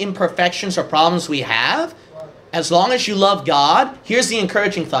how many imperfections or problems we have, as long as you love God. Here's the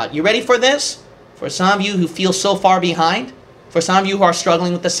encouraging thought. You ready for this? For some of you who feel so far behind, for some of you who are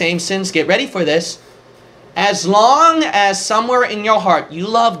struggling with the same sins, get ready for this. As long as somewhere in your heart you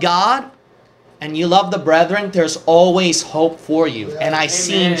love God and you love the brethren, there's always hope for you. Yes. And I've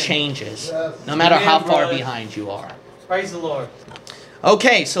seen Amen. changes, Yes. no matter Amen, how far brother. behind you are. Praise the Lord.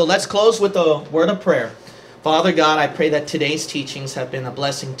 Okay, so let's close with a word of prayer. Father God, I pray that today's teachings have been a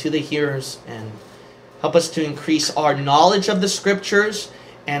blessing to the hearers, and help us to increase our knowledge of the Scriptures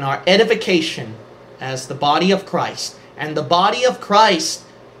and our edification as the body of Christ. And the body of Christ,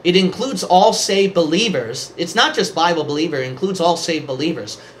 it includes all saved believers. It's not just Bible believer, it includes all saved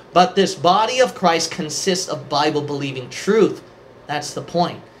believers. But this body of Christ consists of Bible-believing truth. That's the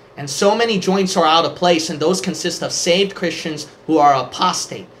point. And so many joints are out of place, and those consist of saved Christians who are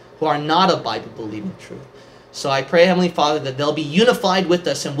apostate, who are not of Bible-believing truth. So I pray, Heavenly Father, that they'll be unified with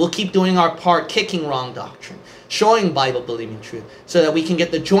us, and we'll keep doing our part, kicking wrong doctrine, showing Bible-believing truth, so that we can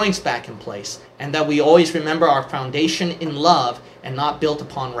get the joints back in place, and that we always remember our foundation in love and not built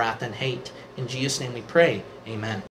upon wrath and hate. In Jesus' name we pray. Amen.